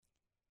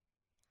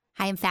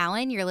Hi, I'm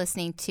Fallon. You're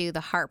listening to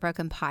the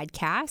Heartbroken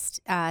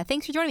Podcast.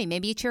 Thanks for joining me.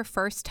 Maybe it's your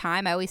first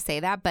time. I always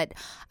say that, but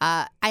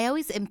I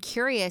always am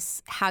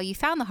curious how you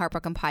found the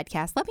Heartbroken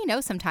Podcast. Let me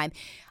know sometime.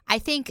 I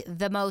think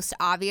the most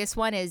obvious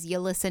one is you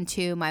listen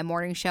to my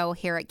morning show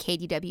here at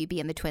KDWB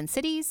in the Twin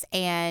Cities,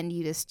 and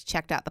you just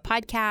checked out the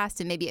podcast,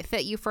 and maybe it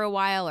fit you for a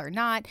while or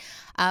not.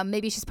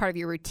 Maybe it's just part of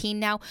your routine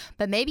now,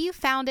 but maybe you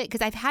found it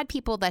because I've had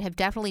people that have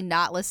definitely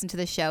not listened to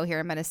the show here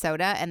in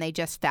Minnesota, and they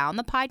just found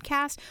the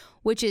podcast,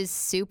 which is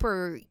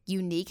super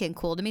unique and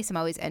cool to me. So I'm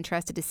always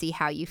interested to see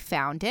how you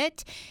found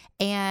it.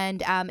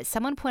 And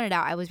someone pointed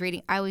out, I always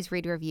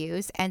read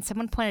reviews, and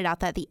someone pointed out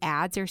that the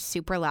ads are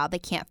super loud. They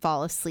can't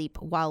fall asleep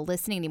while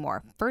listening anymore.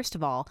 First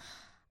of all,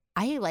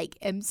 I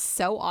am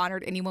so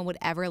honored anyone would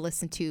ever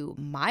listen to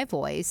my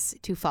voice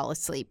to fall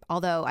asleep.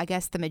 Although I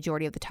guess the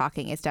majority of the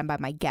talking is done by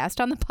my guest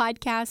on the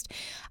podcast.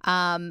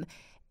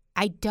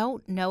 I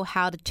don't know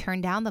how to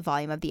turn down the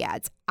volume of the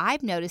ads.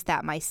 I've noticed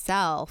that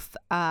myself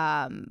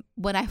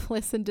when I've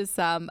listened to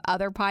some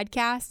other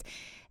podcasts,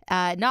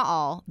 not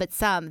all, but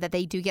some, that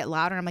they do get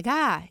louder. And I'm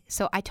like,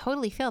 so I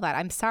totally feel that.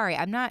 I'm sorry.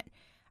 I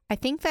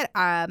think that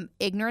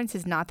ignorance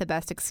is not the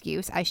best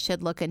excuse. I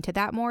should look into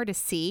that more to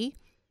see.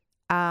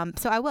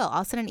 So I will.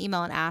 I'll send an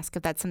email and ask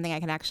if that's something I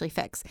can actually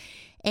fix.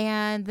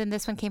 And then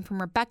this one came from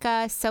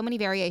Rebecca. So many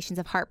variations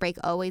of heartbreak,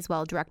 always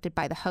well directed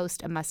by the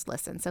host, a must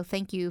listen. So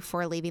thank you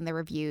for leaving the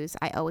reviews.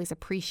 I always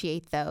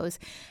appreciate those.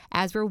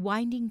 As we're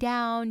winding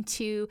down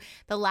to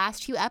the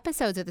last few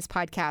episodes of this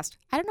podcast,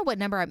 I don't know what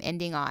number I'm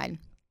ending on.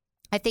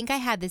 I think I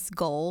had this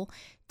goal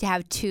to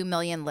have 2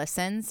 million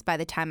listens by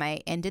the time I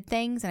ended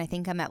things. And I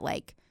think I'm at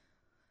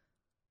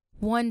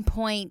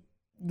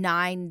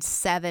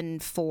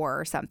 1.974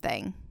 or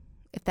something,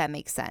 if that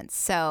makes sense.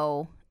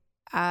 So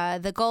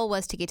the goal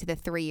was to get to the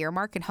 3-year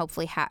mark and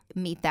hopefully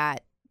meet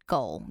that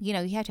goal. You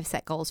have to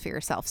set goals for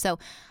yourself. So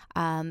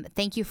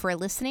thank you for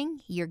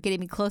listening. You're getting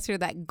me closer to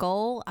that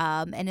goal.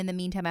 And in the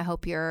meantime, I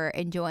hope you're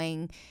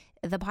enjoying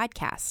the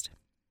podcast.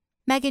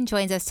 Megan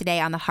joins us today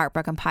on the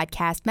Heartbroken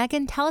Podcast.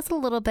 Megan, tell us a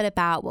little bit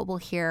about what we'll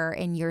hear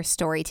in your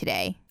story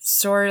today.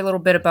 A little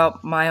bit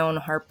about my own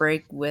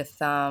heartbreak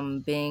with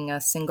being a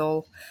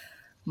single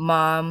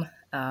mom.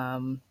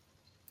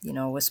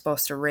 Was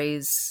supposed to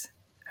raise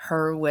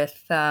her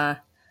with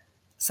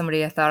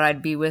somebody I thought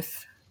I'd be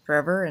with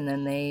forever, and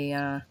then they,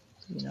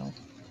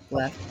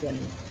 left,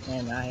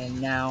 and I am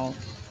now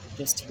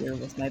just here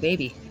with my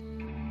baby.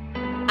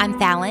 I'm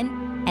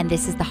Fallon, and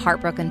this is the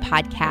Heartbroken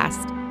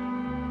Podcast.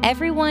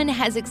 Everyone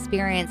has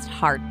experienced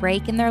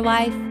heartbreak in their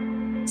life,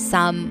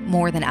 some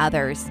more than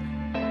others.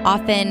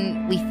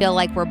 Often we feel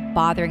like we're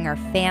bothering our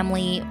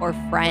family or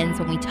friends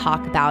when we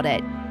talk about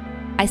it.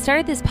 I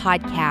started this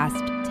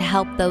podcast to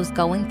help those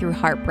going through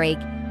heartbreak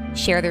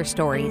share their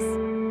stories.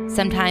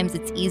 Sometimes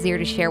it's easier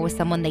to share with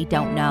someone they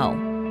don't know.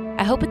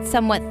 I hope it's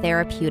somewhat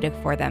therapeutic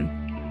for them.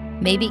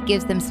 Maybe it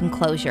gives them some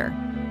closure.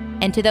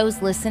 And to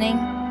those listening,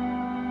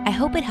 I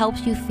hope it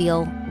helps you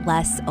feel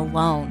less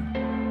alone.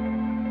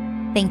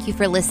 Thank you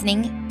for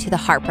listening to the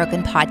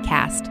Heartbroken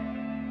Podcast.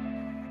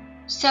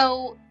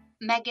 So,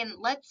 Megan,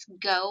 let's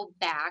go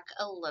back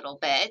a little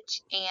bit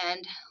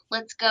and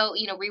let's go,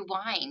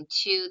 rewind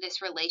to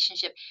this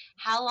relationship.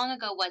 How long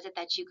ago was it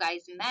that you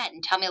guys met?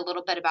 And tell me a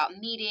little bit about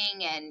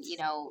meeting and,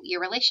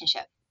 your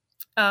relationship.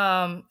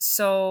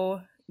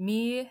 So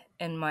me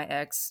and my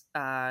ex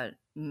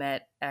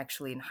met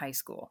actually in high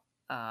school.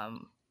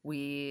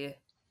 We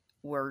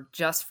were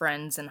just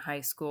friends in high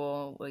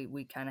school.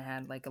 We kind of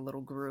had a little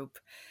group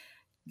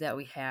that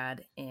we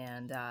had,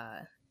 and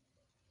at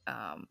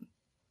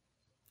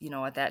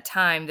that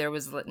time there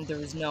was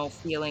no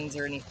feelings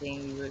or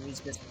anything. It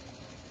was just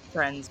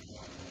friends.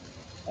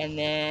 And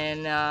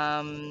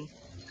then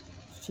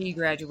she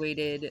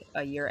graduated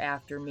a year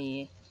after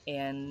me,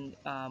 and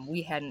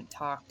we hadn't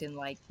talked in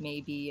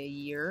maybe a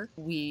year.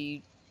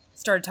 We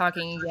started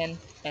talking again,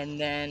 and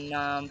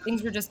then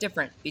things were just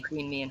different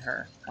between me and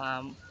her.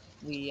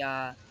 We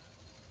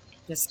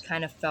just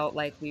kind of felt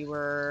like we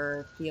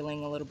were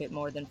feeling a little bit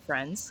more than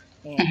friends.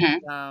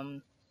 And a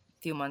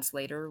few months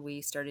later,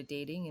 we started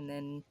dating, and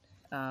then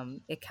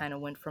it kind of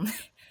went from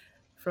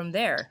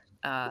there.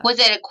 Was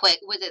it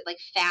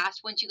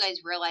fast once you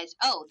guys realized,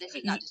 oh, this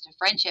is not just a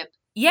friendship?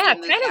 Yeah,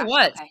 it kind of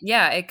was. Okay.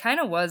 Yeah, it kind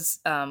of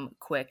was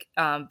quick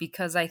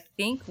because I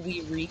think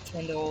we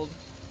rekindled,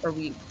 or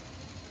we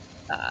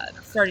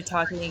started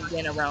talking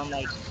again around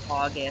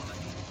August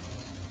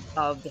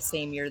of the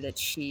same year that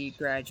she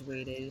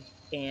graduated,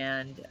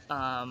 and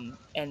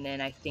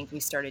then I think we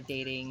started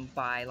dating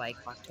by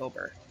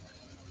October.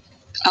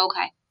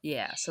 Okay.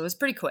 Yeah, so it was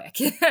pretty quick.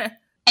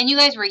 And you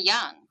guys were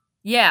young.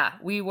 Yeah,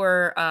 we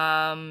were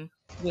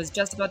was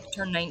just about to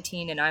turn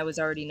 19, and I was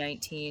already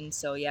 19,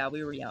 so yeah,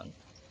 we were young.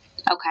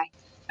 Okay.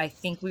 I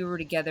think we were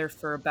together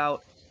for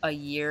about a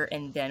year,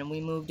 and then we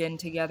moved in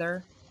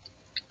together.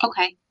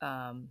 Okay.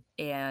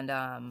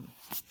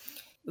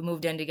 We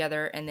moved in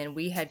together, and then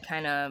we had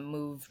kind of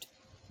moved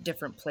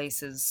different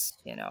places,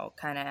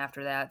 kind of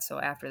after that. So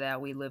after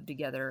that, we lived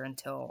together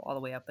all the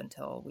way up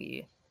until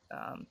we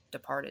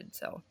departed.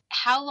 So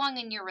How long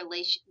in your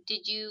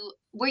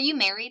were you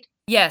married?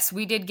 yes,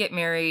 we did get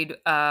married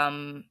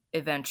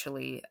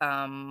eventually.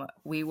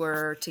 We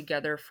were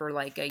together for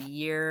like a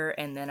year,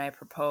 and then I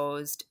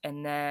proposed,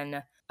 and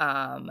then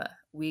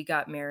we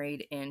got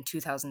married in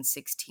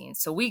 2016.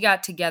 So we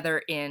got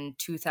together in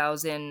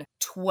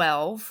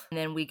 2012, and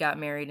then we got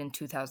married in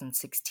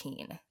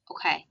 2016.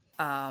 Okay.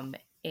 And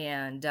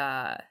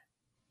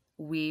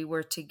we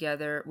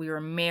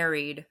were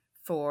married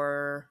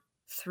for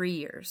 3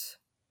 years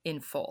in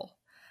full.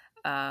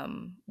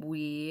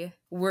 We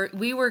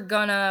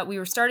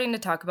were starting to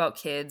talk about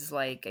kids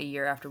like a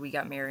year after we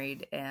got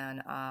married,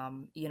 and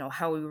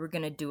how we were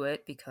gonna do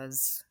it,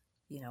 because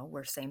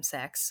we're same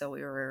sex, so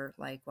we were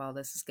like, well,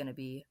 this is gonna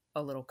be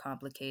a little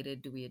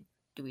complicated. Do we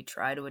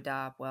try to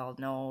adopt? Well,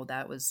 no,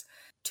 that was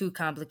too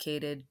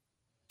complicated,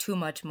 too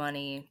much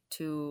money,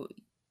 too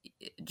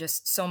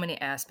just so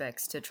many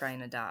aspects to try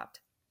and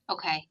adopt.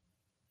 Okay.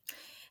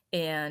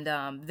 And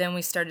then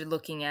we started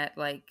looking at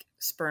like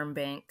sperm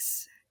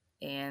banks,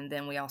 and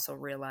then we also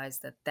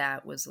realized that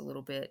that was a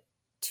little bit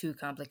too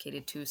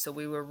complicated too. So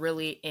we were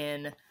really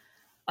in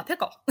a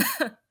pickle.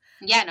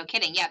 Yeah, no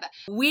kidding. Yeah.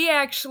 We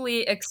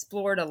actually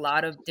explored a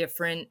lot of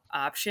different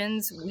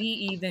options. We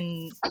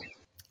even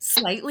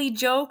slightly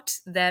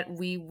joked that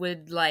we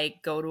would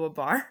like go to a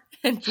bar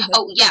and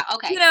Oh, yeah.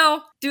 Okay.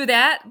 do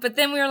that. But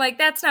then we were like,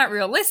 that's not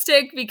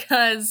realistic,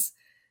 because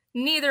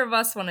neither of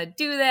us want to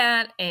do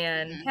that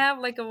and have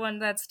like a one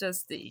that's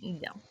just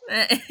no.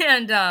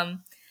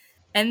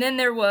 And then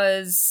there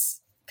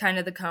was kind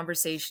of the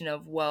conversation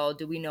of, well,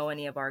 do we know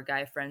any of our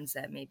guy friends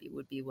that maybe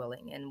would be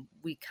willing? And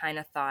we kind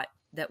of thought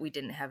that we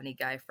didn't have any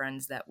guy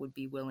friends that would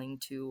be willing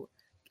to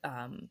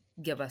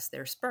give us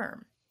their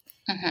sperm.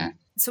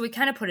 So we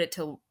kind of put it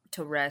to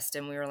rest,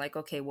 and we were like,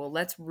 okay, well,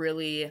 let's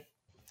really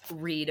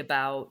read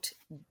about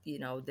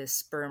this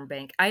sperm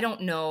bank. I don't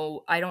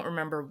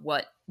remember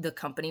what the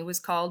company was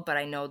called, but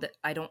I know that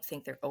I don't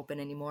think they're open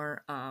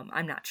anymore.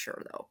 I'm not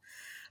sure though.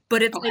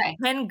 But it's like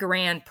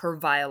 $10,000 per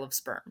vial of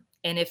sperm.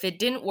 And if it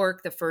didn't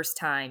work the first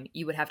time,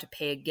 you would have to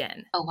pay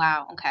again. Oh,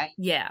 wow. Okay.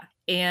 Yeah.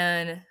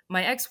 And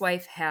my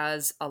ex-wife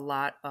has a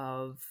lot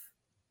of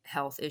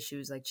health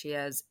issues. Like she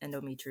has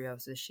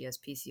endometriosis, she has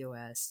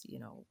PCOS,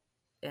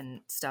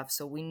 and stuff.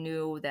 So we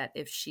knew that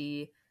if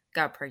she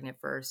got pregnant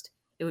first,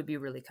 it would be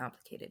really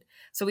complicated.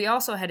 So we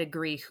also had to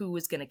agree who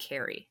was going to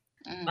carry.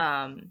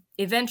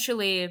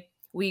 Eventually,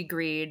 we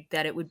agreed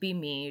that it would be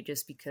me,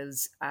 just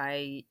because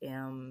I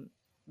am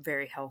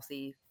very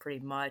healthy pretty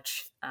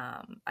much.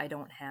 I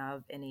don't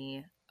have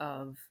any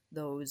of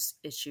those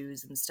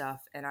issues and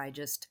stuff, and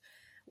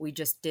we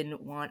just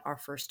didn't want our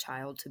first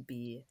child to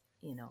be,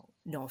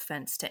 no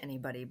offense to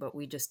anybody, but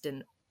we just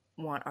didn't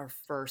want our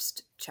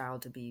first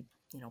child to be,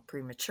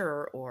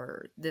 premature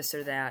or this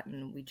or that,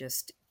 and we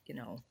just,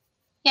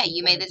 yeah,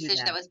 you made the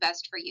decision that was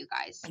best for you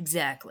guys.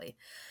 Exactly.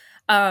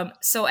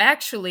 So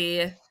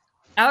actually,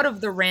 out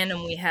of the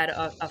random, we had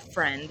a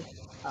friend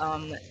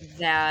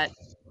that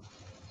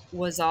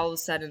was all of a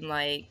sudden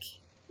like,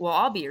 well,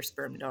 I'll be your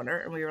sperm donor.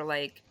 And we were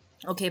like,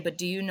 okay, but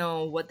do you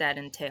know what that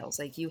entails?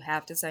 Like, you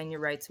have to sign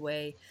your rights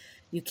away.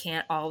 You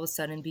can't all of a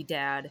sudden be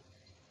dad.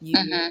 You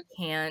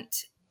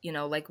can't,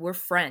 like, we're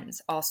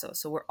friends also.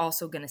 So we're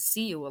also going to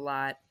see you a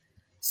lot.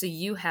 So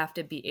you have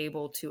to be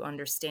able to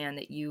understand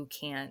that you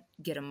can't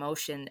get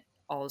emotion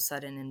all of a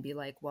sudden and be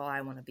like, well,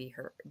 I want to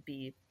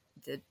be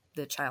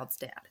the child's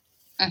dad.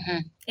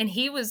 And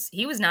he was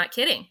not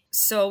kidding.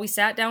 So we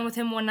sat down with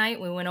him one night.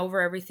 We went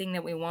over everything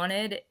that we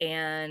wanted,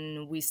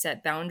 and we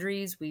set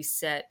boundaries. We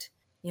set,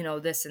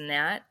 this and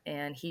that.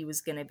 And he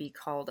was going to be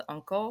called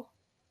uncle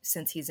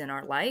since he's in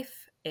our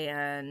life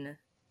and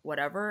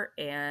whatever.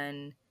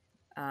 And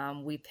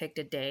we picked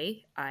a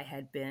day. I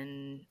had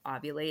been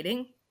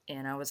ovulating,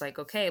 and I was like,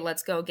 okay,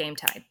 let's go, game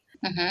time.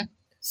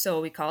 So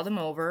we called him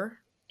over,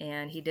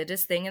 and he did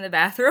his thing in the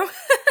bathroom.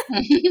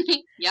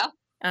 Yep.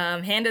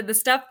 Handed the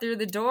stuff through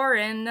the door,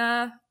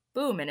 and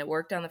boom, and it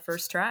worked on the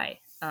first try.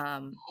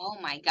 Oh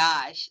my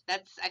gosh.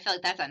 I feel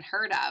like that's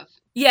unheard of.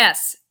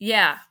 Yes.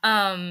 Yeah.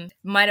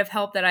 Might have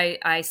helped that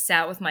I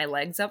sat with my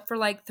legs up for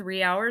like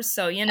 3 hours.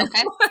 So, Okay.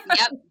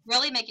 Yep.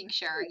 Really making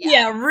sure.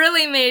 Yeah,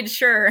 really made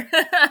sure.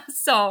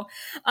 So,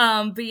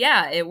 but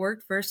yeah, it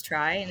worked first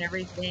try and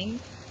everything.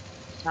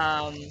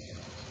 Yeah,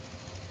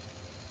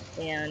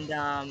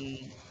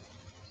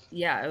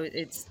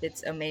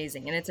 it's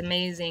amazing. And it's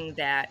amazing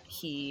that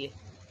he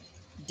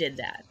did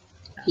that.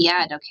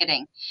 Yeah, no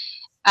kidding.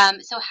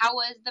 So how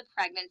was the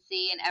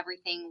pregnancy and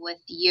everything with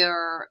you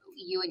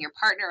and your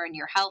partner and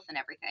your health and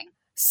everything?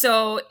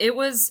 So it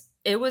was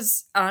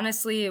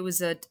honestly, it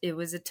was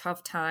a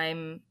tough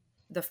time.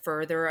 The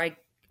further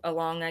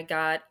along I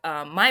got,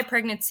 my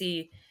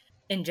pregnancy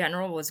in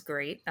general was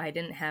great. I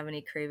didn't have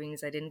any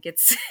cravings. I didn't get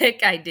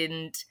sick. I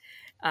didn't.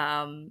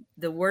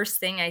 The worst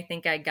thing I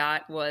think I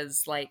got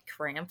was like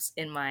cramps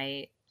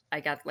I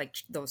got like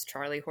those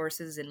Charlie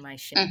horses in my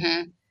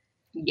shin.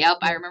 Yep,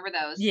 I remember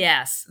those.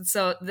 Yes.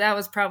 So that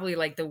was probably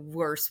like the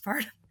worst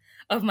part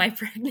of my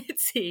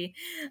pregnancy.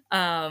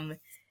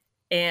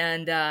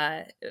 And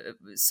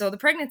so the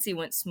pregnancy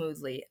went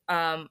smoothly.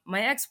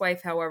 My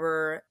ex-wife,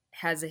 however,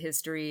 has a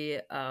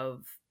history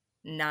of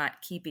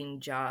not keeping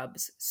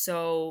jobs.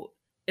 So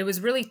it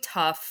was really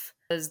tough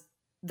because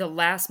the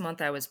last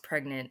month I was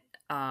pregnant,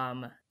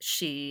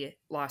 she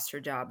lost her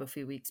job a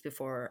few weeks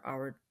before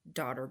our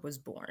daughter was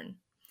born.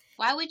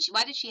 Why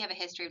did she have a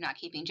history of not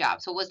keeping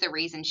jobs? What was the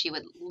reason she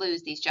would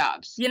lose these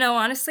jobs?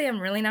 Honestly, I'm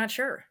really not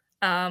sure.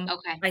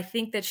 Okay. I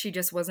think that she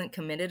just wasn't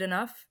committed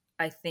enough.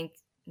 I think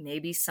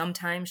maybe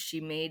sometimes she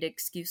made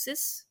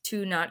excuses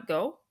to not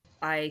go.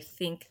 I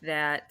think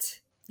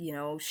that,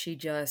 she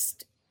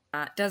just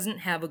doesn't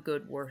have a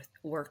good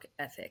work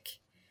ethic.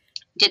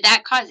 Did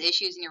that cause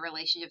issues in your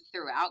relationship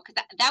throughout?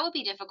 Because that would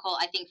be difficult,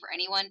 I think, for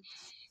anyone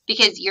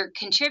because you're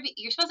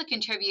supposed to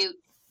contribute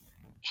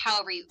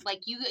however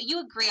you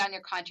agree on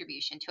your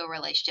contribution to a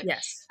relationship.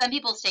 Yes, Some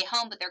people stay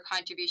home, but their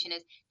contribution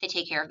is they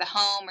take care of the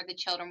home or the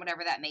children,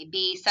 whatever that may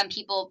be. Some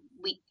people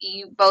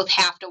you both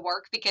have to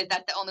work because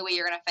that's the only way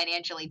you're going to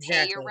financially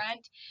pay your exactly.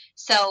 rent.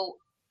 So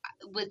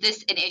was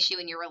this an issue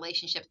in your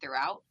relationship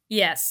throughout?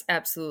 Yes,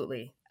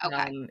 absolutely.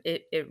 Okay.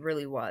 It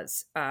really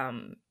was.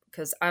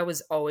 Because I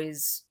was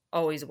always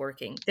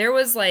working. There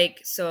was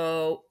like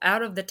so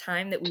out of the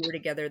time that we were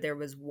together, there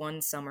was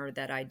one summer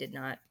that I did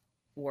not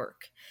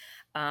work.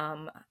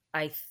 Um,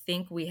 I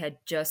think we had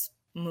just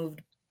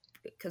moved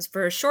because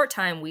for a short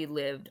time we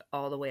lived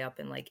all the way up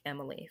in like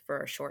Emily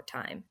for a short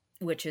time,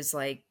 which is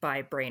like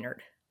by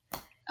Brainerd.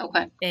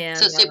 Okay. So And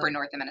super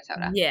north of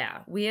Minnesota.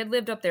 yeah, we had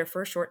lived up there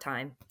for a short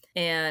time.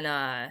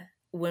 And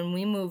when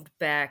we moved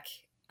back,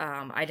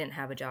 I didn't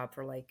have a job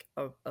for like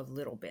a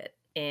little bit.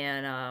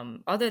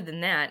 And other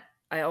than that,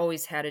 I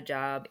always had a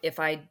job. If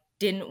I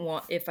didn't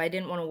want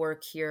to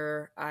work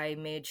here, I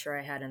made sure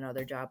I had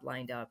another job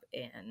lined up.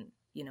 And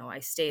I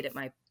stayed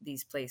at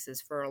these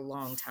places for a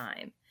long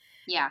time.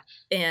 Yeah.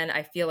 And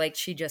I feel like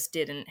she just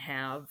didn't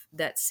have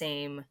that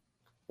same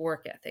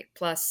work ethic.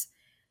 Plus,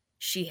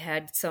 she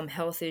had some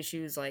health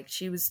issues, like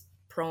she was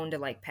prone to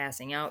like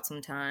passing out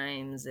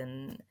sometimes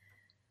and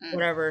Mm.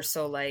 whatever.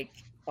 So like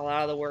a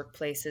lot of the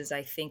workplaces,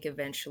 I think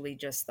eventually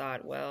just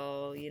thought,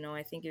 well,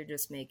 I think you're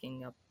just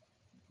making up,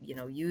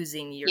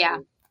 using your Yeah.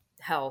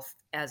 health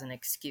as an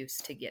excuse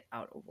to get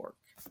out of work,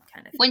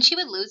 kind of thing. When she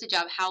would lose a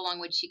job, how long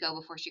would she go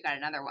before she got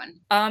another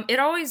one? It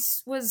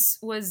always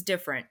was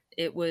different.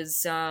 It was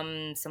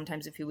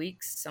sometimes a few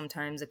weeks,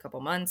 sometimes a couple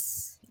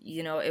months.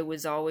 It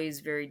was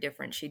always very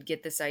different. She'd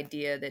get this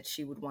idea that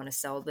she would want to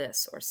sell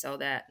this or sell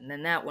that, and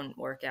then that wouldn't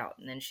work out,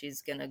 and then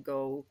she's gonna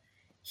go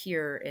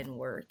here and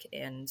work,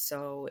 and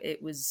so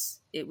it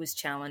was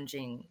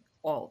challenging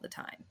all the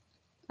time.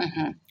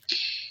 Hmm.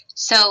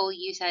 So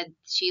you said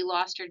she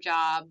lost her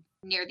job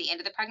near the end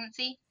of the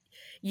pregnancy?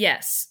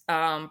 Yes,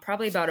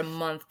 probably about a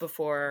month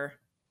before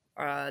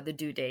the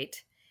due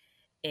date,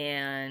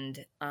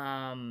 and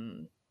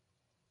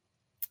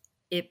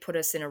it put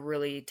us in a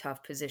really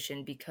tough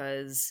position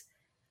because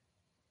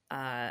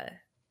uh,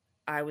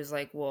 I was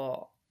like,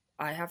 well,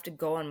 I have to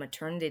go on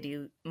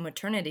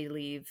maternity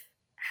leave.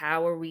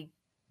 How are we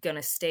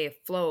gonna stay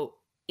afloat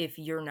if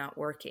you're not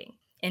working?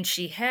 And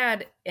she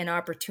had an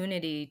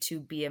opportunity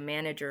to be a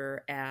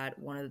manager at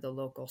one of the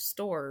local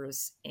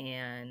stores,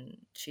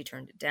 and she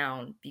turned it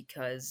down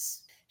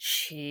because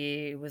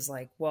she was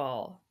like,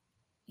 well,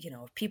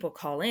 if people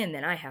call in,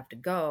 then I have to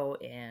go,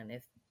 and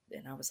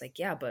I was like,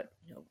 yeah, but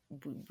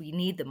we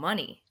need the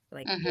money.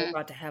 Like we're Mhm.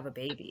 about to have a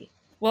baby.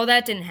 Well,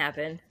 that didn't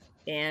happen,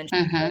 and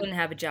she still Mhm. didn't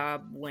have a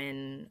job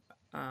when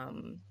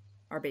um,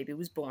 our baby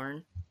was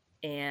born,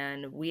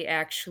 and we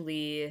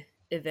actually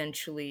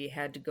eventually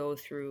had to go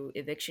through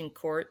eviction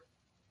court.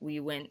 We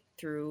went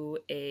through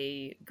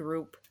a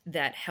group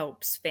that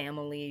helps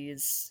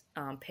families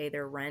pay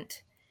their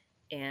rent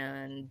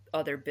and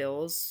other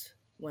bills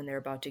when they're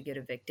about to get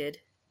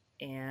evicted.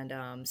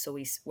 And so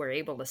we were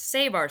able to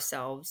save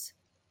ourselves.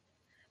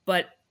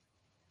 But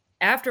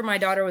after my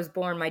daughter was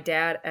born, my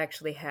dad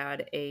actually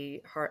had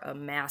a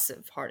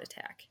massive heart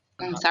attack.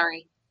 I'm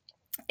sorry.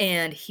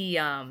 And he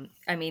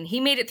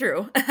made it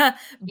through. But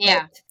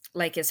Yeah.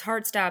 like his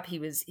heart stopped, he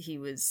was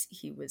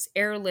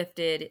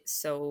airlifted,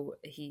 so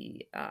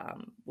he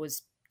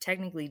was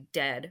technically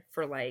dead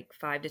for like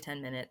 5 to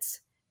 10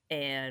 minutes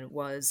and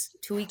was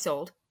 2 weeks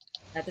old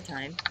at the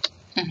time.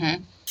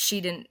 Mhm.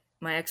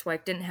 My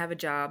ex-wife didn't have a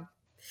job.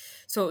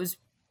 So it was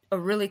a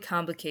really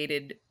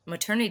complicated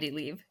maternity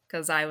leave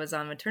because I was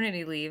on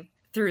maternity leave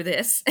through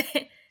this.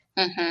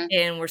 Mhm.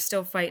 And we're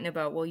still fighting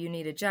about, well, you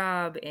need a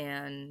job,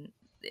 and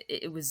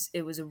it was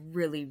a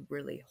really,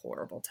 really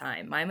horrible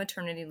time. My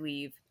maternity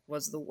leave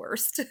was the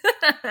worst.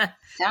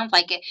 Sounds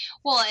like it.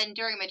 Well, and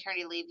during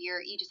maternity leave,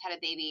 you just had a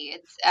baby.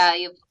 It's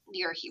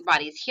your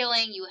body's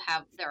healing.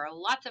 There are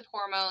lots of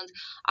hormones.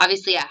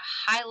 Obviously, a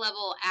high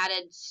level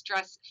added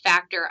stress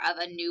factor of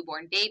a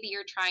newborn baby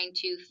you're trying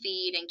to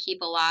feed and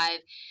keep alive.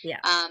 Yeah.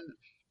 Um,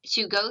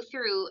 to go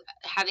through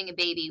having a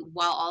baby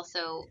while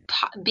also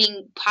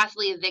being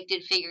possibly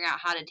evicted, figuring out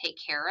how to take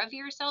care of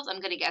yourselves,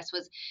 I'm going to guess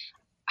was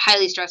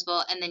highly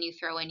stressful. And then you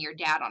throw in your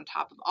dad on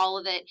top of all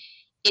of it.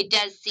 It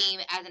does seem,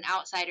 as an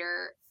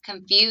outsider,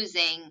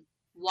 confusing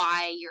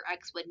why your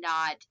ex would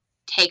not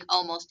take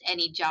almost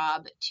any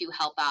job to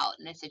help out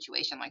in a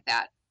situation like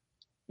that.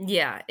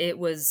 Yeah, it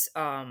was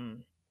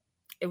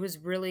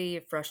really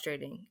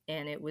frustrating,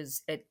 and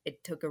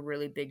it took a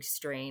really big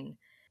strain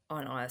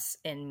on us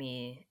and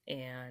me,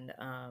 and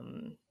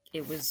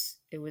it was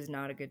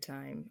not a good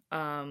time.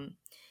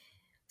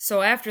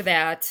 So after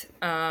that,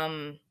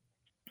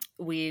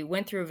 we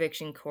went through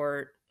eviction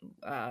court.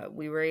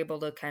 We were able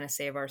to kind of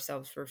save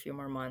ourselves for a few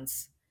more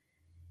months,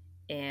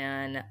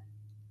 and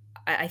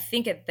I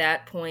think at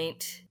that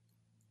point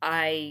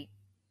I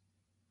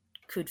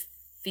could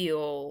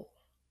feel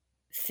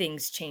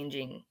things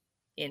changing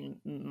in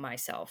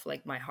myself,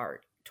 like my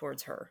heart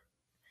towards her.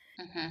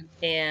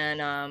 Mm-hmm.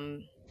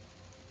 And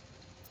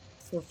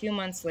so a few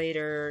months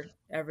later,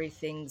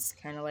 everything's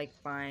kind of like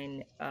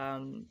fine.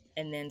 And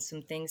then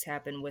some things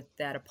happened with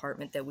that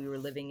apartment that we were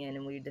living in,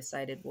 and we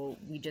decided, well,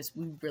 we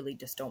really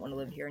just don't want to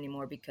live here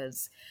anymore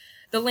because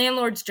the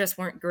landlords just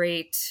weren't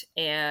great,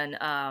 and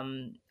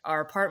our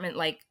apartment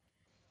like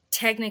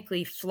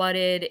technically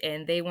flooded,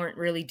 and they weren't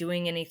really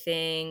doing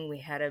anything. We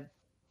had a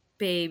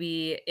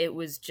baby. It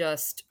was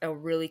just a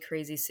really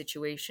crazy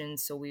situation.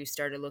 So we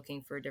started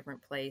looking for a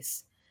different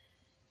place.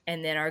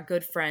 And then our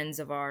good friends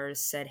of ours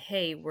said,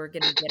 "Hey, we're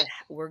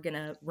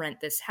gonna rent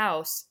this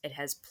house. It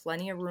has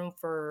plenty of room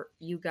for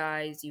you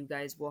guys. You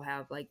guys will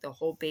have like the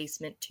whole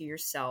basement to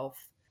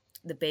yourself.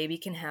 The baby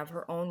can have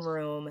her own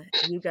room.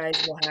 You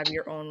guys will have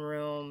your own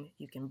room.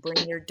 You can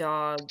bring your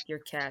dog, your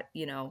cat,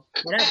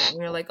 whatever." And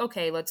we were like,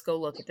 "Okay, let's go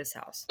look at this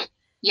house."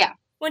 Yeah.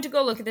 Went to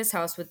go look at this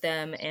house with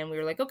them, and we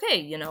were like,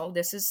 "Okay,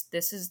 this is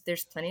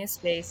there's plenty of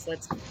space.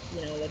 Let's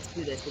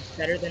do this. It's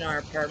better than our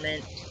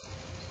apartment."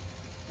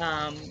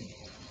 Um,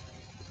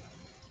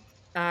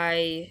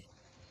 I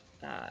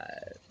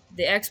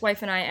the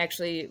ex-wife and I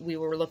actually we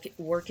were both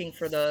working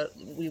for the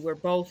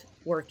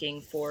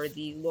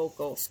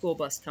local school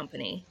bus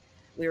company.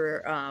 We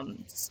were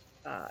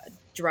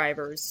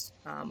drivers.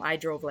 I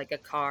drove like a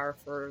car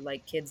for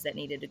like kids that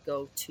needed to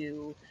go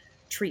to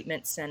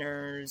treatment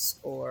centers,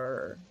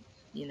 or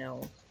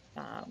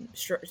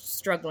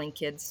struggling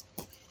kids.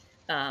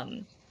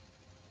 And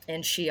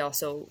she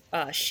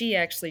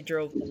actually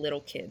drove the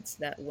little kids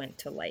that went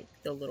to like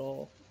the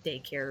little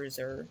daycares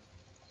or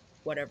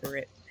whatever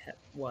it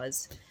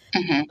was.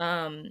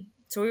 Mm-hmm.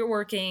 So we were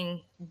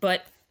working,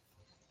 but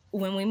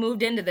when we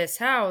moved into this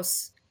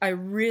house, I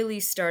really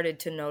started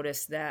to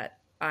notice that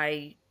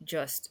I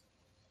just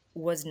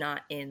was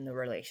not in the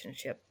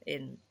relationship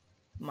in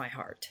my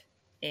heart.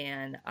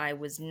 And I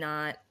was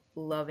not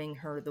loving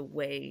her the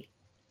way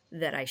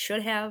that I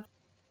should have,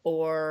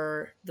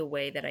 or the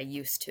way that I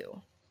used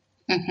to.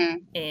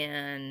 Mm-hmm.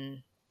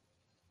 And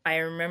I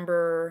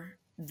remember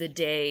the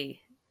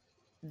day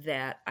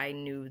that I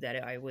knew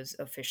that I was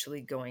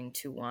officially going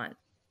to want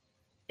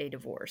a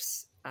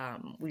divorce.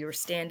 We were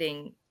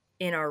standing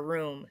in our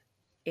room,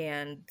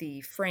 and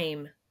the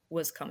frame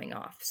was coming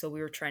off. So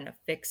we were trying to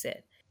fix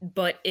it.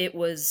 But it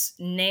was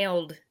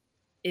nailed,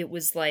 it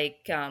was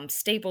like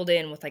stapled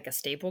in with like a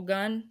staple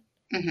gun.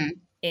 Mm-hmm.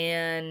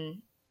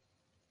 And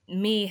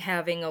me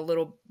having a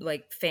little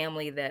like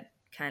family that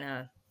kind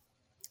of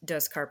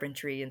does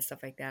carpentry and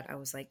stuff like that, I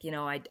was like,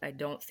 I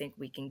don't think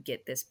we can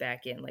get this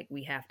back in. Like,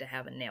 we have to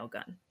have a nail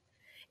gun,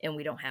 and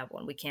we don't have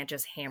one. We can't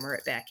just hammer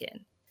it back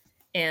in.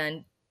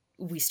 And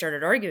we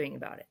started arguing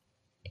about it.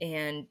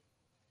 And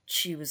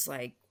she was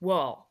like,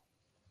 "Well,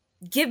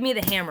 give me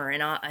the hammer,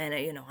 and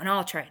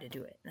I'll try to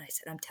do it." And I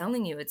said, "I'm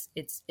telling you,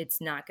 it's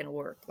not going to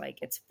work. Like,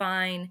 it's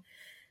fine.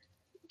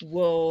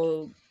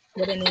 We'll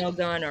get a nail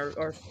gun,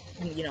 or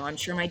I'm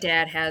sure my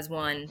dad has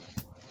one."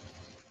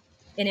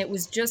 And it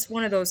was just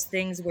one of those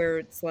things where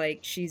it's like,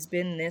 she's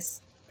been this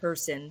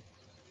person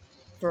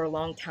for a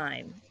long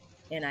time,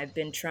 and I've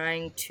been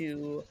trying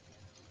to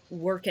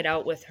work it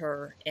out with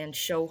her and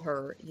show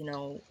her,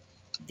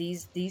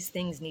 these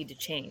things need to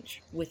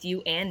change with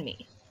you and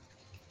me,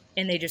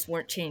 and they just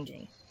weren't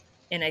changing.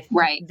 And I think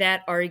Right.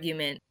 that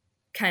argument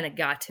kind of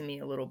got to me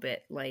a little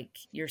bit. Like,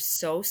 you're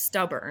so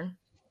stubborn.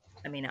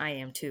 I mean, I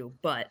am too,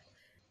 but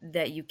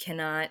that you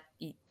cannot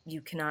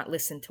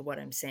listen to what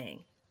I'm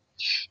saying.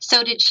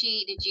 So did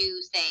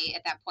you say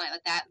at that point,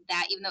 like that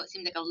even though it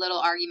seemed like a little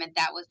argument,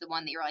 that was the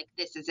one that you were like,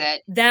 this is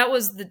it? That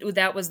was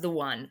the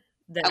one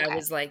that I Okay.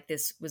 was like,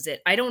 this was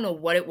it. I don't know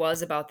what it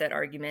was about that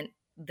argument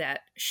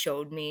that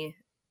showed me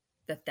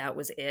that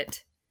was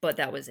it, but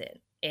that was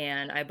it.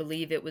 And I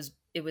believe it was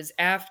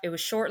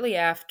shortly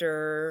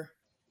after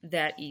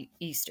that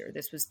Easter.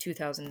 This was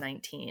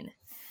 2019.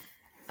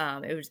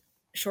 It was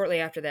shortly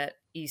after that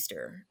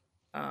Easter.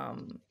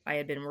 I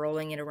had been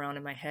rolling it around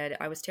in my head.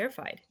 I was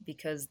terrified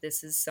because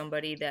this is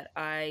somebody that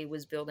I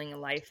was building a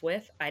life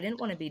with. I didn't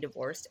want to be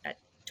divorced at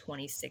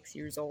 26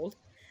 years old.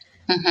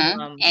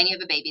 Mm-hmm. And you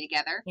have a baby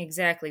together.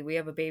 Exactly. We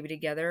have a baby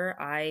together.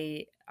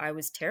 I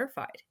was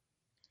terrified.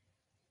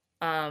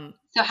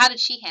 So how did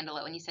she handle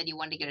it when you said you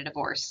wanted to get a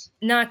divorce?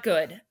 Not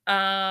good.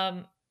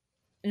 Not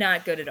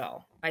good at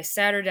all. I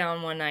sat her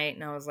down one night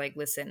and I was like,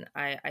 "Listen,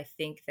 I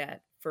think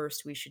that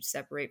first we should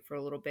separate for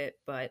a little bit,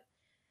 but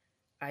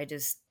I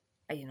just,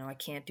 I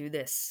can't do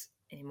this."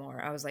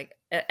 anymore. I was like,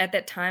 at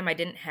that time, I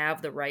didn't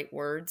have the right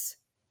words,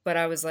 but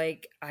I was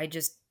like, I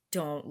just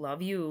don't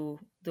love you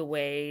the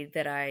way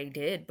that I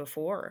did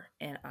before.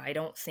 And I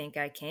don't think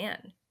I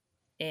can.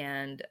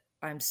 And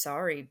I'm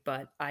sorry,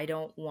 but I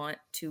don't want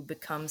to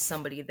become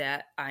somebody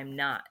that I'm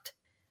not.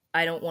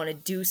 I don't want to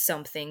do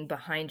something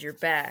behind your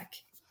back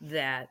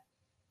that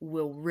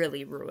will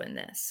really ruin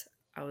this.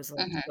 I was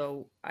like,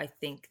 so I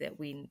think that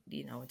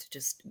it's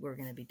just, we're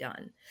going to be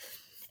done.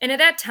 And at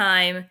that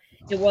time,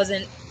 it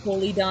wasn't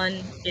fully done.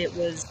 It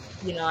was,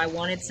 I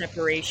wanted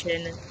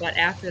separation. But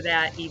after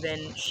that,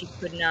 even she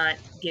could not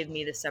give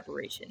me the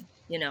separation.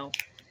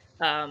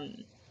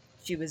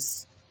 She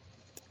was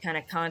kind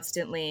of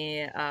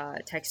constantly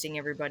texting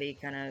everybody,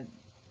 kind of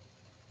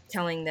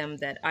telling them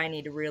that I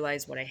need to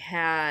realize what I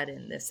had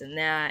and this and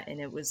that. And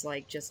it was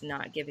like just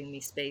not giving me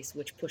space,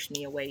 which pushed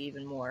me away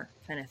even more,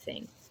 kind of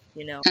thing,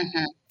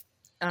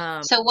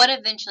 So what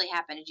eventually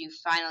happened? Did you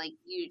finally,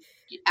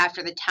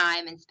 after the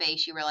time and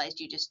space, you realized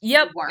you just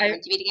Yep. weren't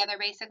meant to be together,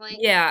 basically?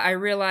 Yeah, I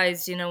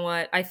realized, you know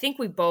what? I think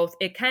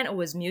it kind of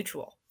was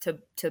mutual, to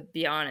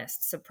be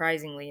honest.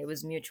 Surprisingly, it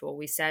was mutual.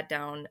 We sat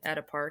down at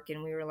a park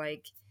and we were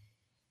like,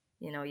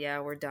 yeah,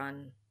 we're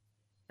done.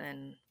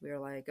 And we were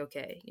like,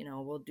 okay,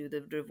 we'll do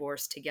the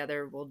divorce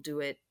together. We'll do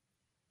it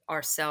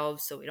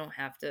ourselves so we don't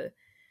have to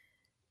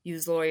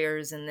use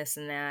lawyers and this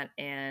and that.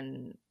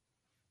 And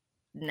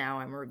now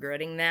I'm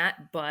regretting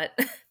that. But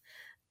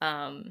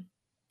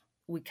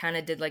we kind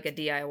of did like a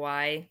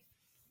DIY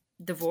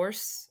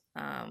divorce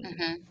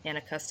and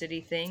a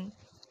custody thing.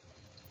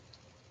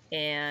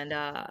 And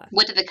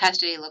what did the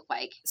custody look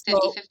like?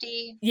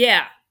 50-50?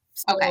 Yeah.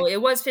 So okay.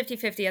 It was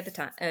 50-50 at the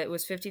time. It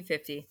was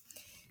 50-50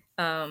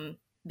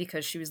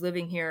 because she was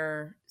living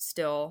here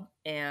still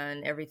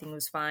and everything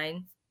was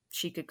fine.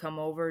 She could come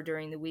over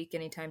during the week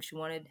anytime she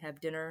wanted,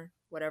 have dinner,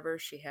 whatever.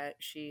 She had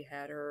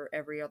her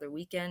every other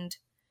weekend.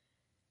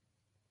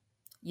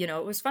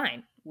 It was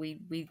fine.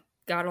 We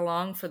got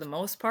along for the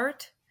most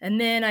part. And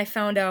then I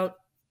found out,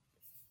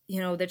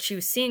 that she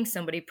was seeing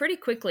somebody pretty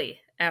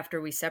quickly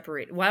after we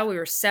separated, while we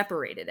were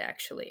separated,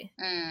 actually.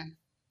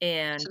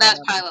 And so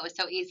that's probably what was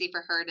so easy for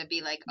her to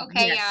be like,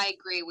 okay, yes. yeah, I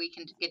agree, we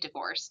can get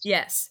divorced.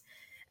 Yes.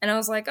 And I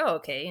was like, oh,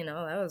 okay, that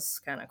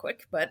was kind of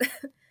quick. But,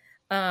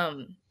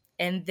 and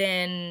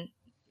then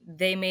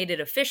they made it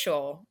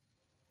official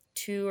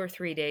 2 or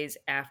 3 days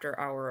after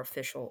our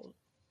official,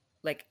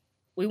 like,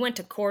 we went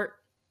to court,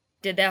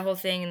 did that whole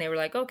thing, and they were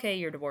like, okay,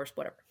 you're divorced,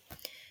 whatever.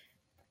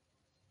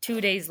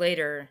 2 days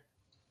later,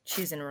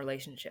 she's in a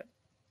relationship.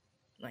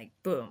 Like,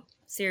 boom,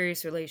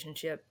 serious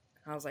relationship.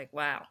 I was like,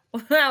 wow.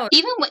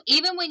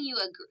 even when you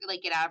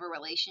get out of a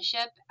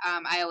relationship,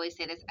 I always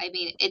say this. I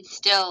mean, it's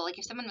still like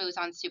if someone moves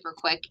on super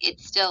quick, it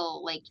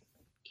still like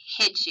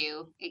hits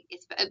you.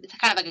 It's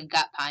kind of like a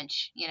gut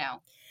punch,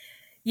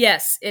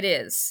 Yes, it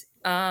is.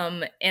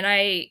 And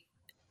I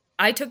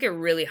took it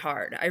really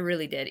hard. I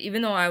really did.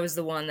 Even though I was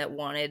the one that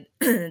wanted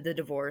the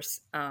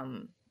divorce,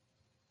 I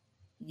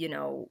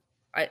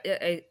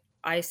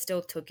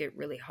still took it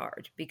really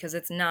hard because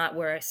it's not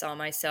where I saw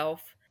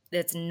myself.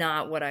 It's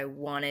not what I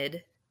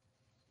wanted,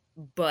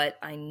 but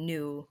I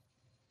knew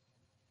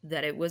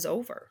that it was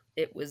over.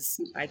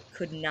 I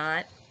could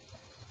not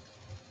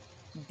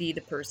be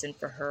the person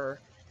for her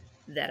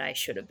that I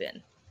should have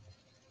been.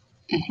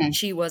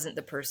 She wasn't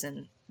the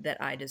person that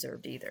I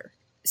deserved either.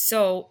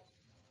 So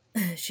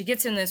she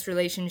gets in this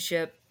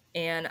relationship,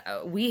 and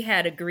we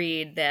had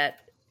agreed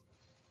that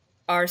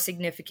our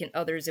significant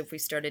others, if we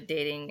started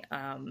dating,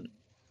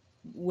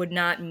 would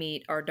not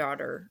meet our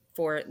daughter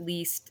for at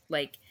least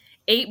like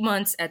 8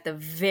 months at the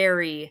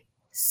very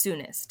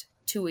soonest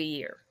to a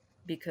year,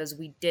 because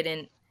we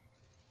didn't,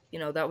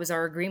 that was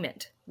our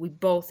agreement. We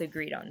both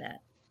agreed on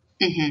that.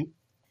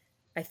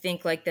 I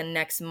think like the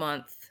next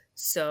month,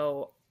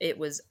 so it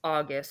was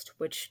August,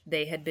 which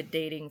they had been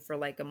dating for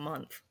like a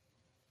month,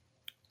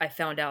 I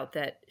found out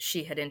that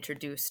she had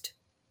introduced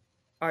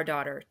our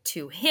daughter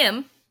to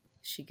him.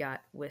 She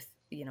got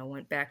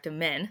went back to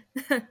men.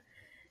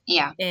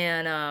 Yeah.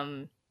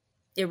 And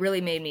it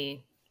really made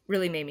me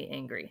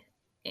angry.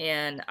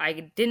 And I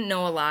didn't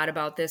know a lot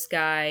about this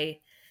guy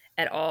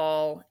at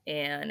all.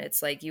 And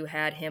it's like you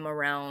had him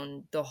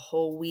around the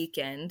whole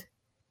weekend,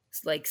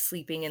 like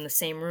sleeping in the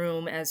same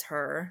room as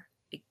her.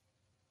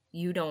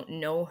 You don't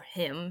know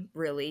him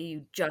really.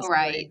 You just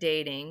started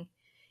dating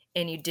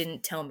and you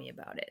didn't tell me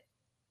about it.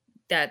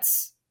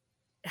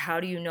 How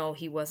do you know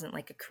he wasn't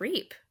like a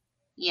creep?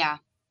 Yeah.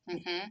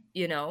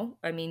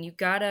 I mean,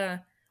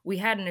 we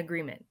had an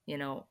agreement,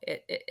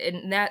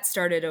 and that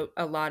started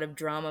a lot of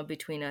drama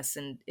between us.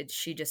 And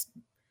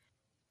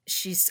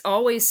she's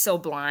always so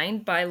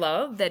blind by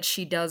love that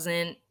she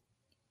doesn't,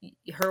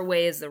 her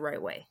way is the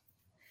right way.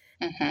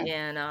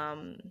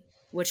 And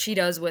what she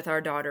does with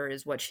our daughter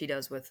is what she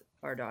does with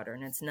our daughter,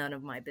 and it's none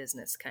of my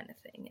business kind of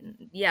thing.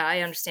 And yeah, I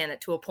understand that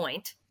to a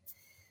point.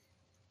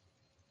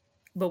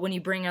 But when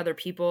you bring other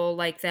people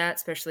like that,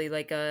 especially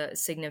like a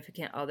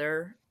significant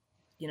other,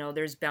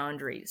 there's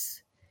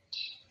boundaries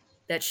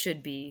that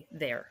should be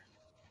there.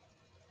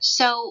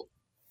 So,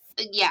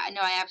 yeah, no,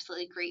 I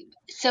absolutely agree.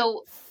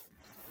 So,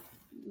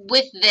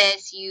 with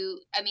this,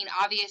 I mean,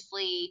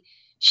 obviously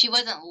she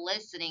wasn't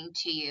listening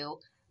to you,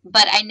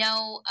 but I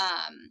know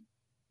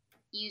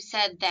you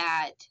said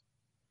that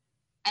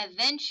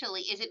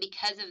eventually, is it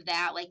because of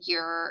that, like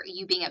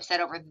you being upset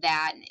over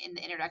that in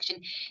the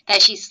introduction,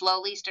 that she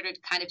slowly started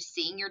kind of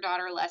seeing your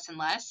daughter less and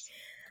less?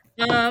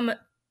 Um,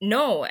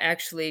 no,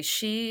 actually,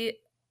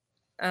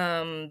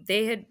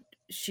 they had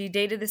she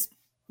dated this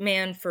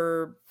man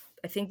for,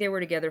 I think they were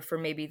together for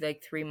maybe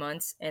like 3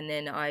 months, and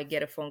then I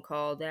get a phone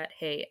call that,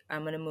 hey,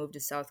 I'm gonna move to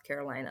South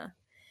Carolina,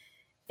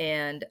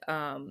 and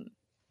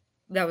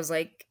that was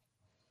like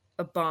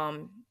a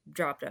bomb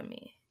dropped on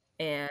me,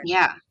 and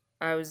Yeah.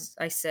 I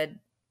said,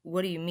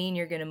 what do you mean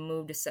you're gonna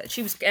move to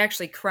she was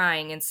actually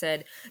crying and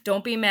said,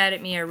 don't be mad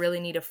at me, I really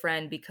need a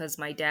friend because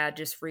my dad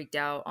just freaked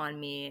out on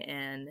me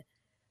and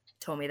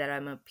told me that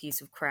I'm a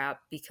piece of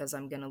crap because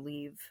I'm gonna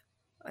leave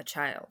a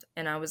child.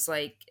 And I was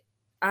like,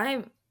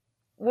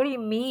 what do you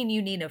mean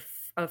you need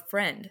a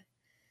friend?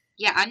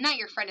 Yeah, I'm not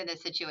your friend in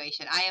this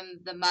situation. I am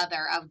the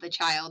mother of the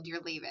child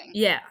you're leaving.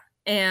 Yeah.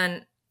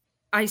 And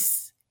I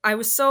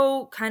was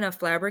so kind of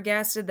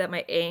flabbergasted that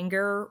my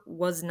anger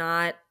was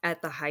not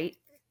at the height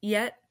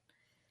yet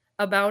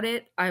about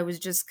it. I was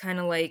just kind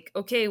of like,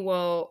 okay,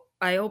 well,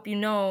 I hope you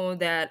know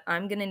that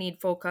I'm going to need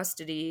full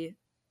custody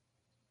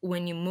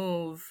when you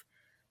move.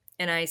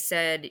 And I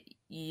said,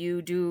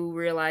 you do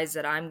realize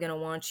that I'm going to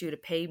want you to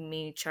pay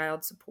me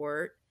child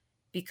support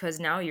because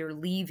now you're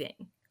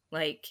leaving.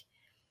 Like,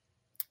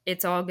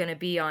 it's all going to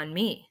be on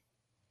me.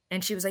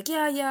 And she was like,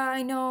 yeah,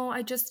 I know.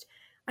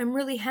 I'm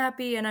really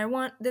happy and I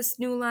want this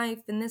new life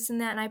and this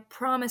and that. And I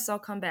promise I'll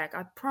come back.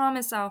 I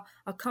promise I'll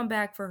come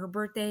back for her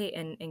birthday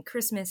and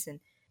Christmas. And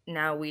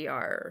now we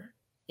are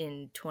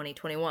in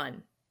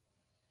 2021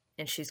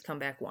 and she's come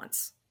back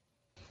once.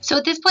 So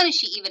at this point, is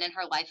she even in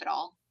her life at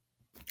all?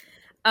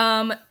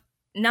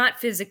 Not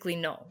physically,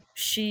 no.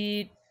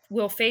 She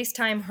will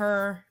FaceTime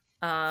her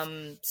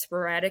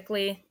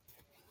sporadically,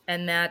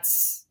 and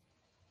that's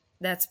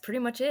pretty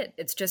much it.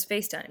 It's just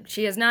FaceTime.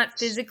 She has not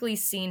physically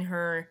seen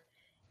her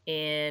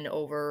in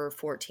over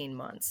 14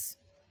 months.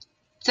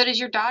 So does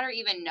your daughter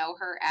even know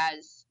her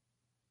as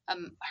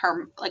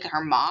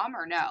her mom,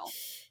 or no?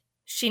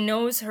 She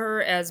knows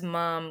her as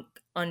mom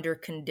under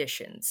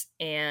conditions,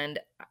 and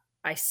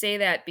I say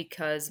that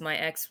because my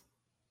ex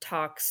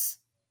talks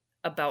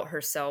about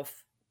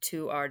herself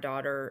to our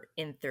daughter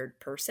in third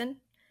person.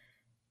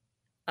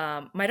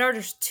 My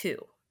daughter's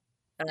 2,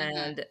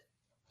 and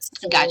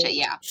so Gotcha.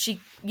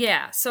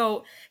 Yeah.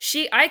 So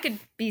I could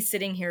be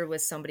sitting here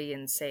with somebody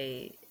and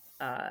say,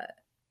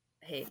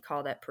 hey,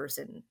 call that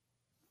person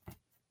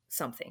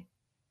something,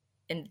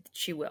 and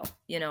she will,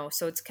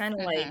 so it's kind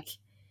of like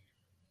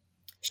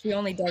she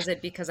only does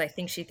it because I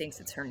think she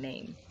thinks it's her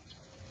name,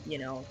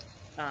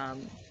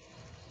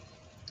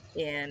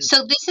 and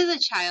so this is a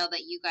child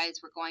that you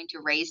guys were going to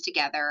raise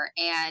together,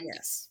 and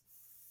yes,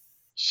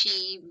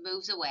 she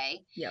moves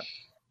away. Yep.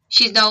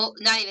 She's not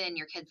even in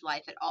your kid's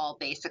life at all,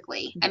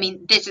 basically. No. I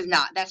mean, that's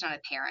not a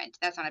parent.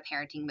 That's not a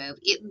parenting move.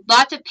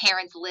 Lots of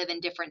parents live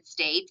in different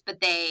states, but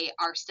they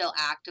are still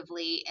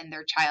actively in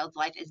their child's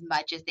life as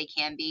much as they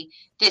can be.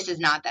 This is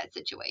not that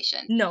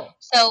situation. No.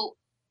 So,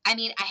 I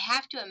mean, I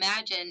have to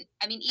imagine,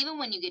 even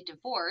when you get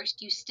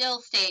divorced, you still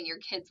stay in your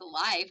kid's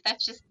life.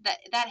 That's just,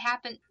 that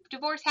happens.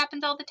 Divorce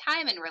happens all the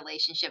time in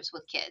relationships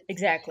with kids.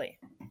 Exactly.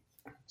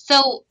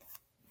 So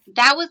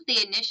that was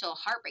the initial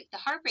heartbreak. The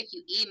heartbreak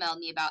you emailed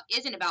me about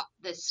isn't about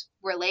this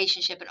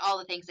relationship and all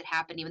the things that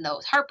happened, even though it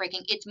was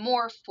heartbreaking. It's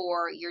more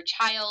for your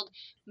child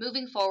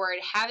moving forward,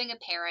 having a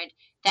parent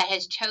that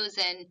has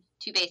chosen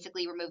to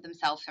basically remove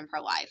themselves from her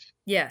life.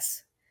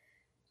 Yes.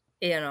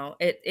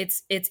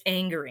 It's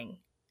angering.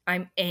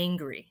 I'm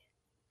angry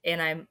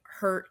and I'm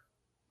hurt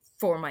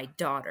for my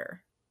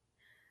daughter.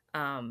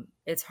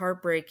 It's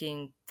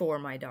heartbreaking for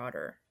my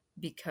daughter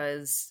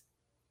because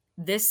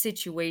this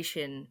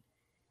situation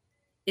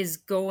is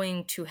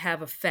going to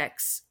have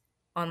effects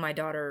on my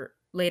daughter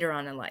later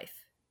on in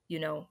life.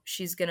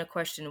 She's going to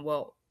question,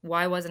 well,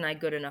 why wasn't I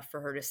good enough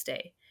for her to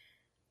stay?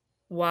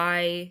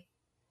 Why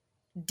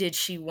did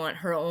she want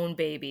her own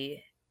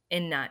baby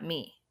and not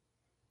me?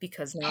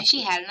 Because now has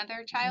she had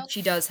another child?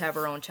 She does have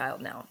her own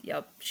child now.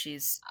 Yep.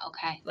 She's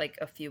okay, like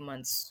a few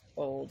months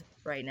old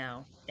right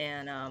now,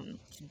 and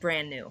she's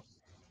brand new.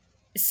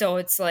 So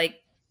it's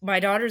like my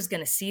daughter's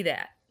going to see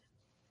that.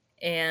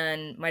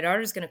 And my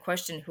daughter's going to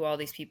question who all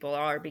these people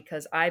are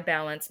because I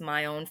balance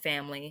my own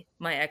family,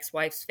 my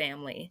ex-wife's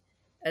family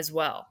as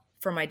well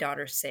for my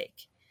daughter's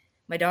sake.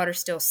 My daughter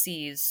still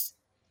sees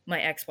my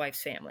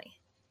ex-wife's family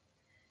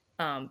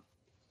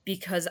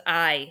because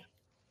I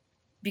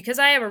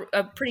have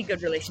a pretty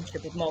good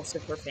relationship with most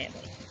of her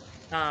family.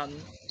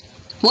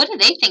 What do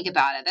they think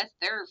about it? That's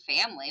their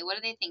family. What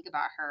do they think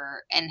about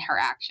her and her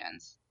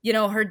actions?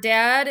 Her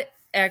dad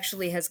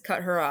actually has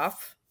cut her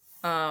off.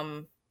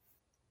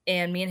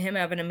 And me and him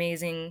have an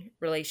amazing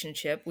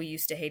relationship. We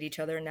used to hate each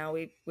other, and now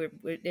we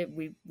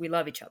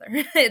love each other.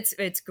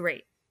 It's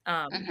great.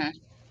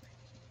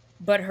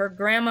 But her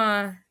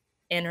grandma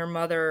and her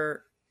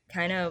mother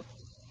kind of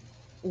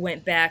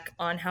went back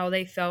on how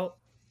they felt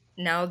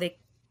now they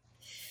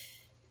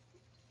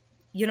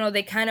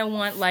kind of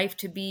want life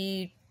to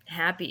be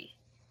happy,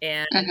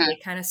 and they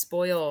kind of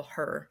spoil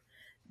her.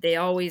 They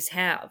always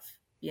have.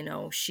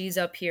 She's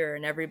up here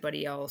and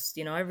everybody else,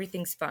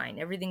 everything's fine.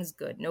 Everything's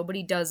good.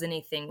 Nobody does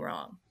anything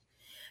wrong.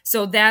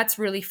 So that's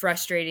really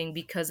frustrating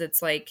because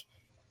it's like,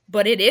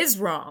 but it is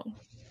wrong.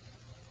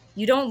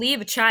 You don't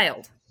leave a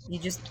child. You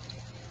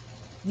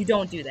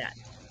don't do that.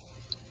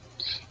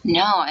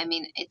 No, I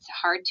mean, it's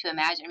hard to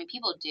imagine. I mean,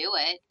 people do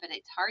it, but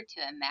it's hard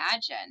to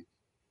imagine.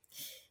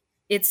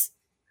 It's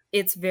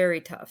very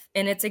tough,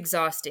 and it's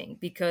exhausting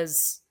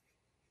because,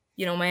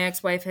 my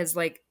ex-wife has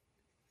like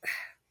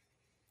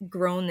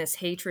grown this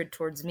hatred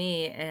towards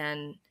me,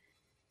 and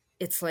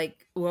it's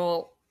like,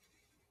 well,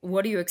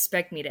 what do you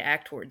expect me to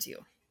act towards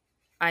you?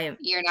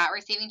 You're not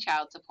receiving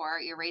child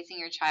support. You're raising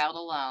your child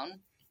alone.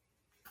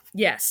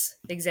 Yes,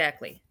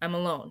 exactly. I'm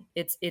alone.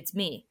 It's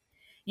me.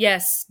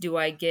 Yes, do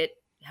I get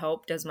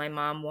help? Does my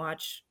mom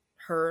watch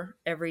her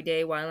every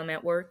day while I'm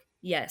at work?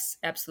 Yes,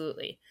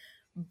 absolutely.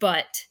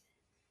 But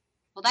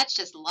well, that's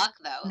just luck,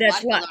 though.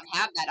 That's a lot of people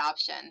don't have that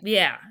option.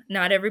 Yeah,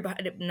 not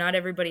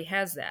everybody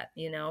has that,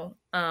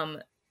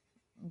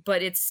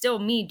 But it's still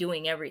me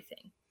doing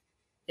everything.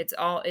 It's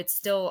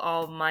still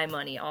all of my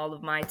money, all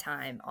of my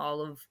time,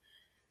 all of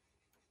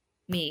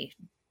me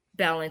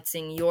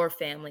balancing your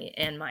family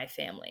and my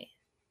family.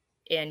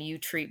 And you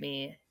treat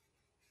me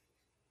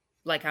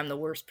like I'm the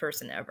worst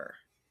person ever.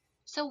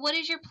 So what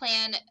is your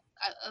plan?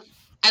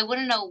 I want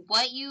to know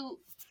I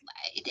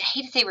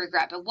hate to say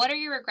regret, but what are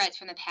your regrets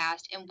from the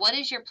past, and what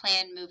is your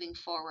plan moving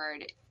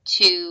forward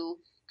to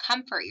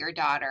comfort your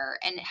daughter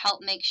and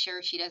help make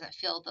sure she doesn't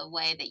feel the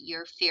way that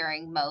you're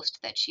fearing most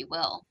that she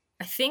will?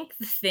 I think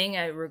the thing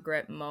I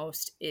regret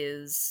most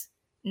is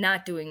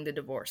not doing the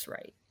divorce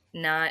right,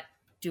 not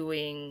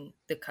doing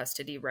the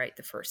custody right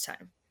the first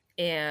time.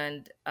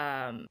 And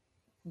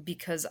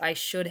because I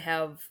should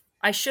have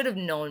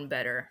known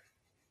better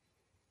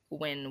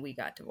when we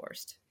got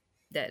divorced.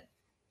 That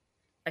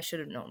I should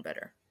have known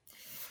better.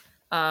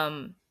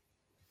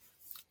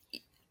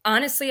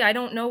 Honestly, I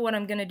don't know what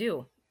I'm gonna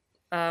do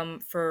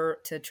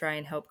to try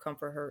and help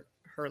comfort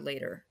her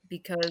later,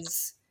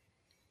 because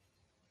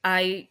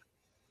I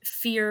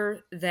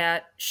fear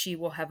that she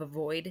will have a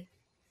void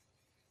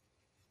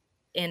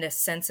and a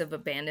sense of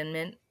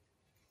abandonment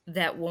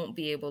that won't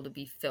be able to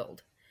be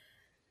filled.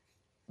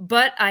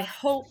 But I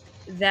hope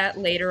that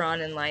later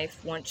on in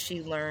life, once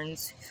she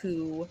learns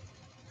who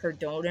her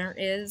donor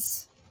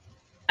is,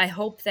 I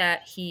hope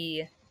that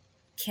he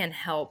can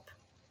help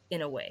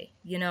in a way,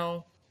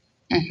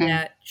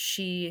 that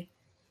she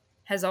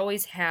has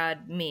always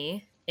had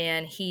me,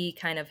 and he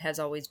kind of has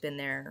always been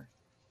there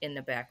in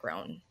the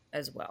background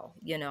as well,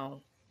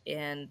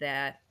 and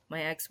that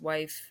my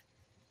ex-wife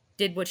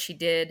did what she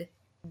did,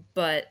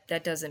 but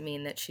that doesn't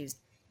mean that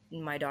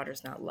my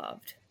daughter's not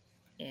loved.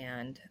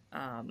 And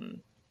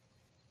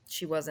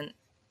she wasn't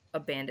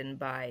abandoned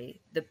by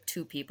the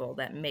two people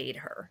that made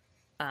her,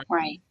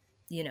 right.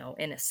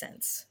 In a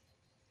sense.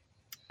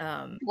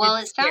 Well,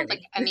 it sounds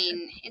like,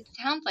 it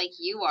sounds like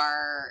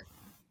you're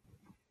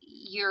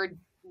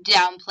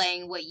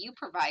downplaying what you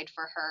provide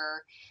for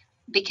her,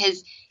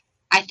 because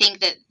I think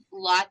that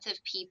lots of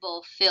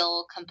people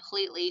feel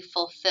completely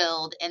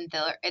fulfilled in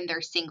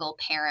their single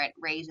parent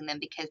raising them,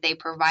 because they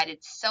provided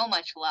so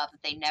much love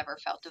that they never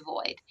felt a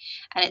void.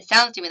 And it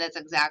sounds to me that's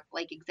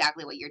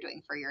exactly what you're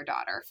doing for your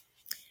daughter.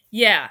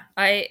 Yeah,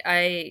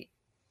 I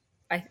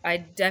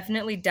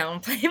definitely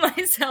downplay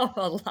myself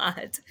a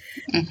lot.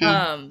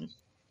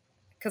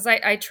 Because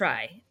I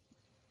try.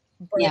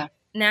 But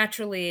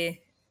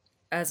naturally,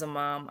 as a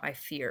mom, I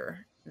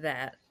fear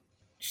that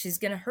she's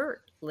going to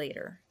hurt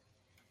later.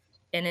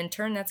 And in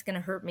turn, that's going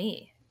to hurt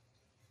me.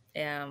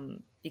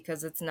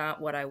 Because it's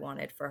not what I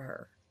wanted for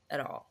her at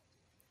all.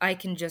 I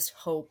can just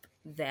hope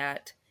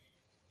that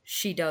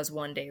she does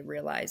one day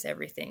realize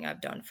everything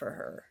I've done for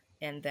her,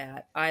 and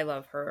that I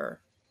love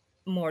her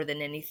more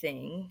than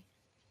anything.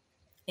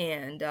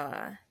 And,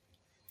 I'm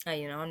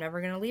never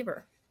going to leave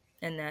her,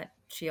 and that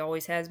she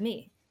always has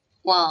me.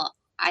 Well,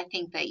 I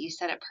think that you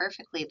said it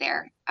perfectly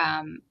there.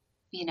 I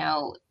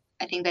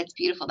think that's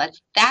beautiful.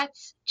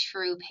 That's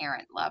true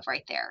parent love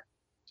right there.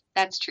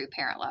 That's true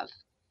parent love.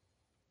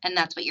 And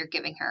that's what you're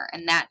giving her.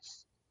 And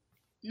that's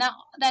not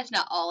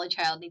all a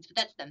child needs, but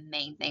that's the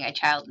main thing a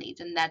child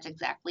needs. And that's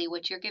exactly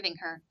what you're giving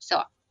her.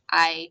 So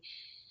I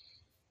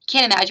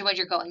can't imagine what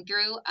you're going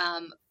through.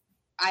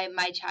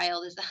 My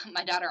child is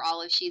my daughter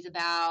Olive. She's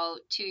about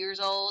 2 years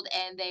old,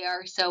 and they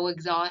are so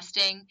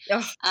exhausting.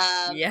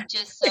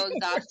 Just so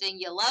exhausting.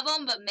 You love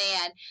them, but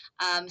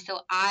man.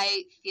 So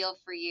I feel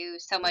for you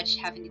so much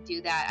having to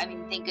do that. I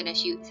mean, thank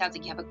goodness it sounds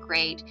like you have a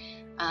great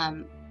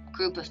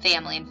group of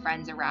family and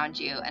friends around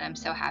you, and I'm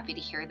so happy to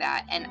hear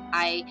that. And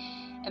I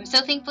am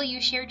so thankful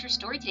you shared your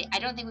story today. I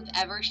don't think we've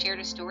ever shared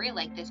a story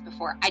like this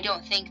before. I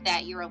don't think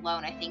that you're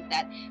alone. I think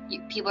that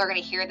people are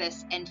going to hear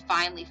this and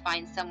finally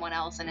find someone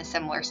else in a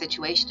similar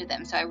situation to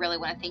them. So I really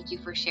want to thank you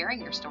for sharing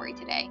your story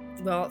today.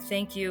 Well,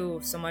 thank you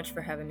so much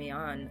for having me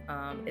on.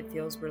 It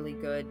feels really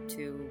good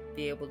to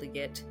be able to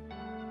get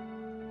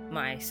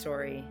my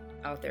story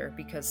out there,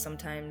 because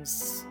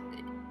sometimes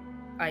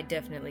I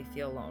definitely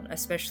feel alone,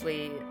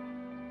 especially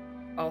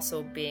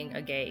also being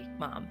a gay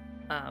mom.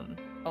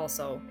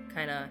 Also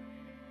kind of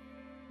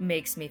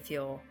makes me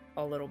feel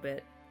a little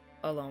bit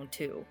alone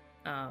too.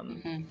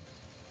 Hmm.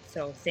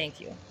 So thank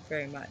you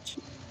very much.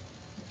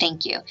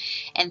 Thank you.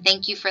 And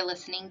thank you for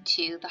listening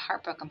to the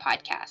Heartbroken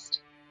Podcast.